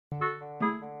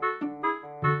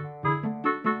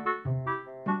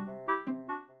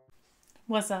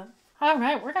What's up?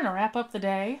 Alright, we're gonna wrap up the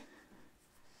day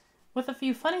with a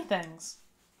few funny things.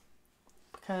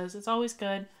 Because it's always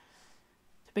good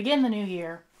to begin the new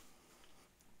year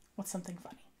with something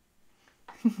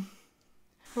funny.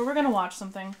 But we're gonna watch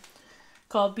something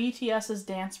called BTS's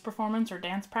dance performance or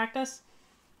dance practice.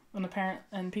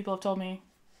 And people have told me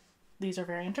these are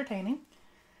very entertaining.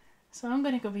 So I'm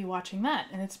gonna go be watching that.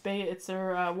 And it's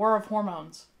their War of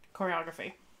Hormones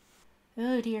choreography.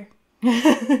 Oh dear.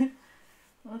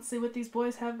 Let's see what these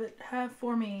boys have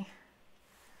for me.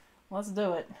 Let's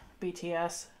do it,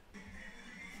 BTS.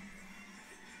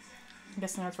 I'm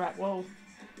guessing that's right. Whoa.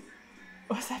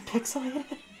 Was that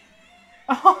pixelated?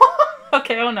 Oh,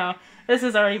 okay, oh no. This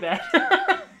is already bad.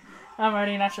 I'm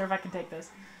already not sure if I can take this.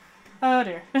 Oh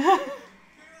dear.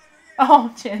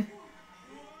 Oh, Chin.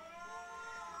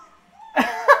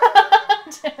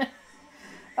 Chin.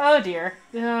 Oh dear.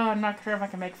 Oh, I'm not sure if I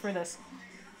can make through this.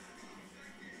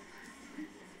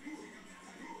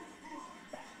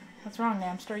 What's wrong,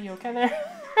 Namster? You okay there?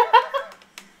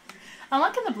 I'm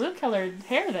liking the blue colored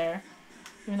hair there.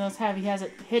 Even though he has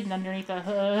it hidden underneath the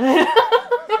hood.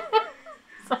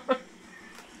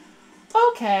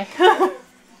 Okay.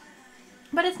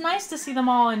 But it's nice to see them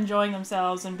all enjoying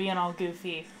themselves and being all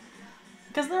goofy.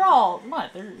 Because they're all,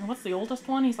 what's the oldest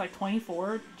one? He's like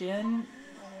 24, Jin.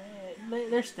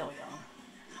 They're still young.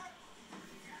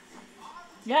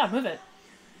 Yeah, move it.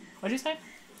 What'd you say,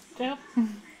 Joe?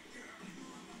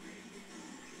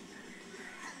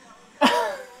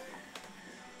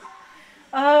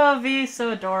 Oh, V's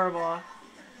so adorable.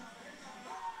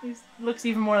 He looks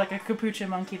even more like a capuchin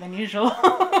monkey than usual.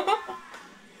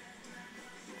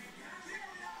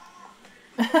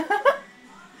 Hey,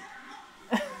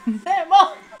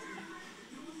 Mom!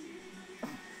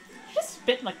 You just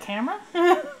spit in the camera?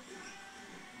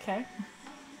 Okay.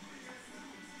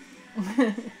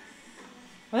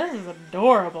 This is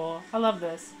adorable. I love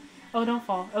this. Oh, don't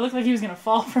fall. It looked like he was gonna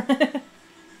fall for it.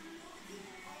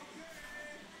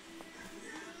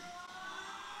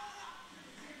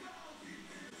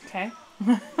 Okay.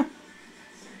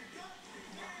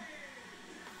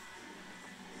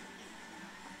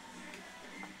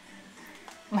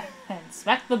 And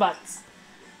smack the butts.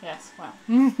 Yes, wow.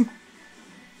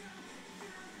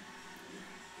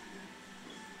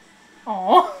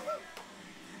 Aww.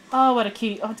 Oh, what a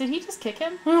cutie. Oh, did he just kick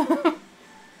him? Here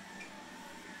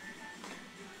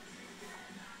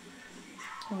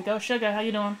we go, Sugar. How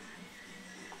you doing?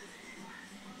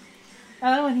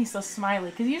 I love when he's so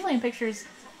smiley, because usually in pictures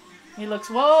he looks,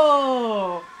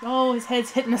 whoa! Oh, his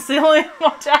head's hitting the ceiling.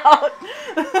 Watch out!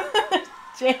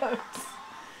 Jokes.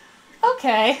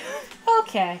 Okay.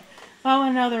 Okay. Well,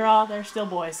 I know they're still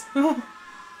boys. And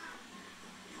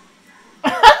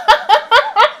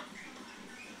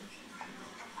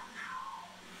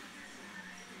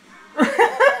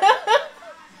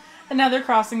now they're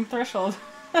crossing the threshold.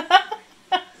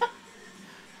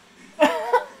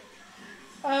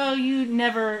 Oh, you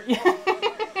never...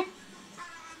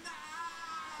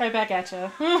 Right back at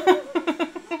you.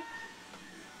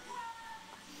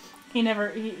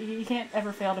 He can't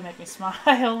ever fail to make me smile.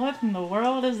 What in the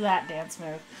world is that dance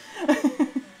move?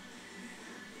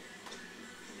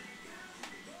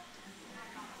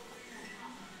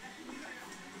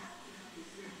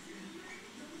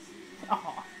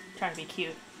 Aw, trying to be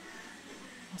cute.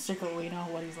 Secretly, we know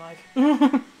what he's like.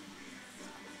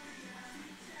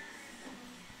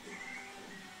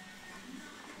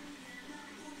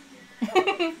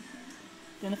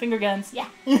 Doing the finger guns, yeah.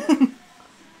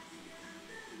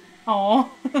 Aww.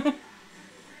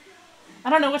 I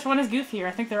don't know which one is goofier.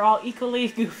 I think they're all equally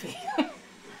goofy.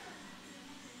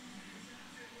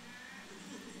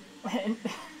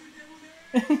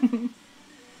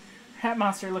 That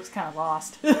monster looks kind of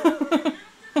lost.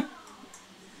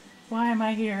 Why am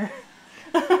I here?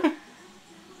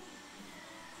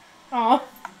 Aw.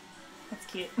 That's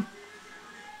cute.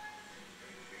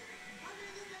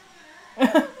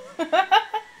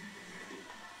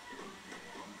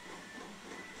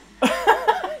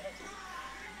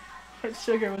 What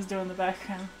Sugar was doing in the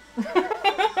background.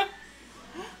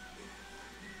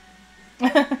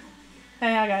 Hey,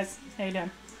 hi guys. How you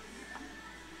doing?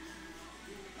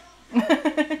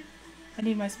 I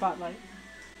need my spotlight.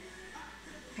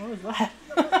 What was that?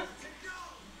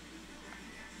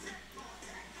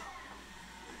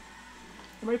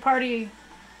 Everybody party!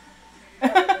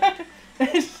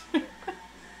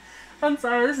 I'm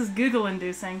sorry, this is Google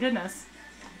inducing, goodness.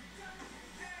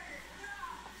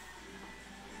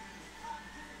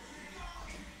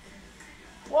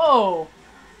 Whoa!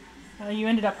 You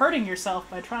ended up hurting yourself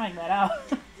by trying that out.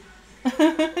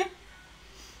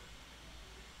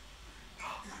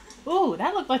 Ooh,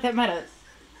 that looked like that might have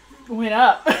went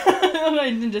up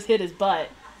and just hit his butt.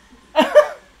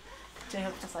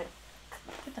 J-Hope's just like,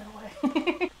 get that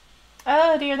away.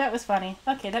 Oh dear, that was funny.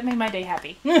 Okay, that made my day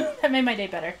happy. That made my day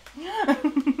better.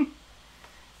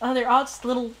 Oh, they're all just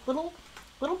little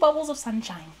bubbles of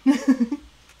sunshine.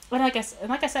 But like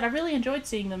I said, I really enjoyed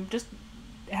seeing them just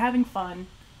having fun,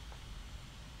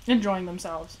 enjoying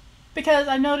themselves. Because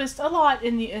I noticed a lot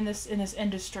in this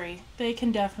industry, they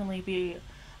can definitely be,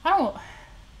 I don't,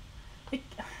 it,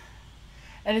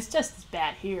 and it's just as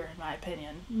bad here in my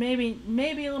opinion.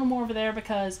 Maybe a little more over there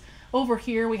because over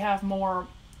here we have more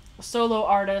solo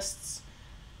artists,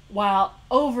 while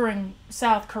over in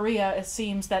South Korea it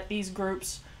seems that these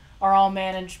groups are all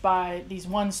managed by these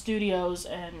one studios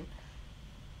and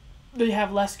they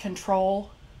have less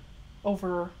control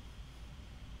over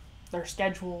their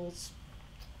schedules,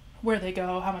 where they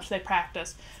go, how much they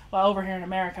practice. While over here in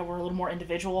America, we're a little more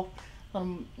individual.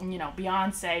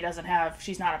 Beyonce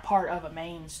she's not a part of a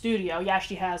main studio. Yeah,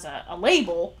 she has a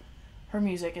label her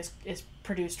music is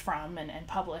produced from and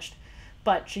published,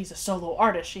 but she's a solo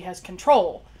artist. She has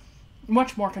control,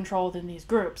 much more control than these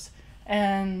groups.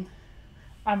 And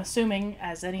I'm assuming,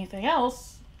 as anything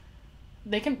else,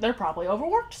 they're probably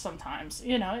overworked sometimes.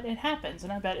 It happens,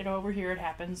 and I bet over here it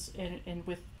happens in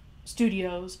with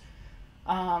studios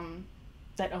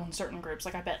that own certain groups.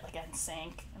 Like I bet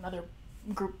NSYNC and other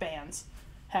group bands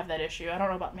have that issue. I don't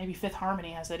know about, maybe Fifth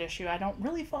Harmony has that issue. I don't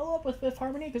really follow up with Fifth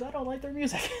Harmony because I don't like their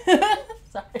music.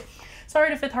 Sorry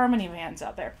to Fifth Harmony fans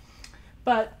out there.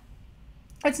 But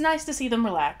it's nice to see them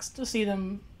relaxed, to see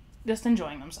them just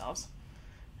enjoying themselves.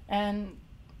 And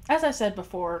as I said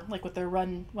before, like with their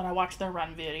run, when I watched their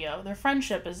run video, their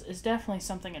friendship is definitely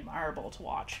something admirable to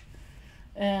watch.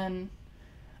 And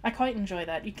I quite enjoy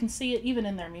that. You can see it even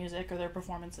in their music or their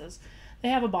performances. They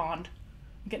have a bond.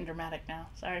 I'm getting dramatic now,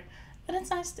 sorry. But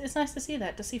it's nice to see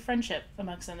that, to see friendship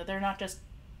amongst them, that they're not just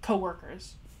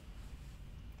co-workers.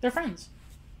 They're friends.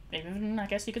 Maybe even, I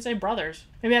guess you could say, brothers.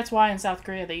 Maybe that's why in South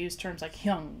Korea they use terms like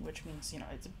hyung, which means,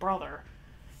 it's brother.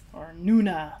 Or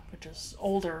nuna, which is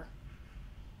older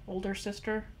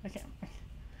sister.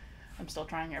 I'm still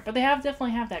trying here. But they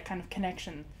definitely have that kind of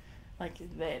connection. Like,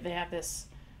 they have this,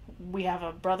 we have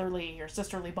a brotherly or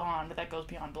sisterly bond that goes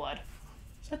beyond blood.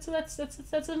 So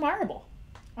that's admirable,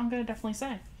 I'm going to definitely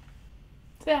say.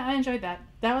 So yeah, I enjoyed that.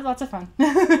 That was lots of fun.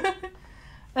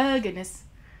 Oh, goodness.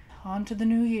 On to the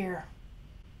new year.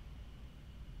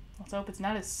 Let's hope it's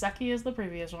not as sucky as the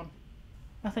previous one.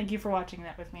 Well, thank you for watching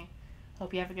that with me.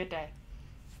 Hope you have a good day.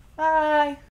 Bye!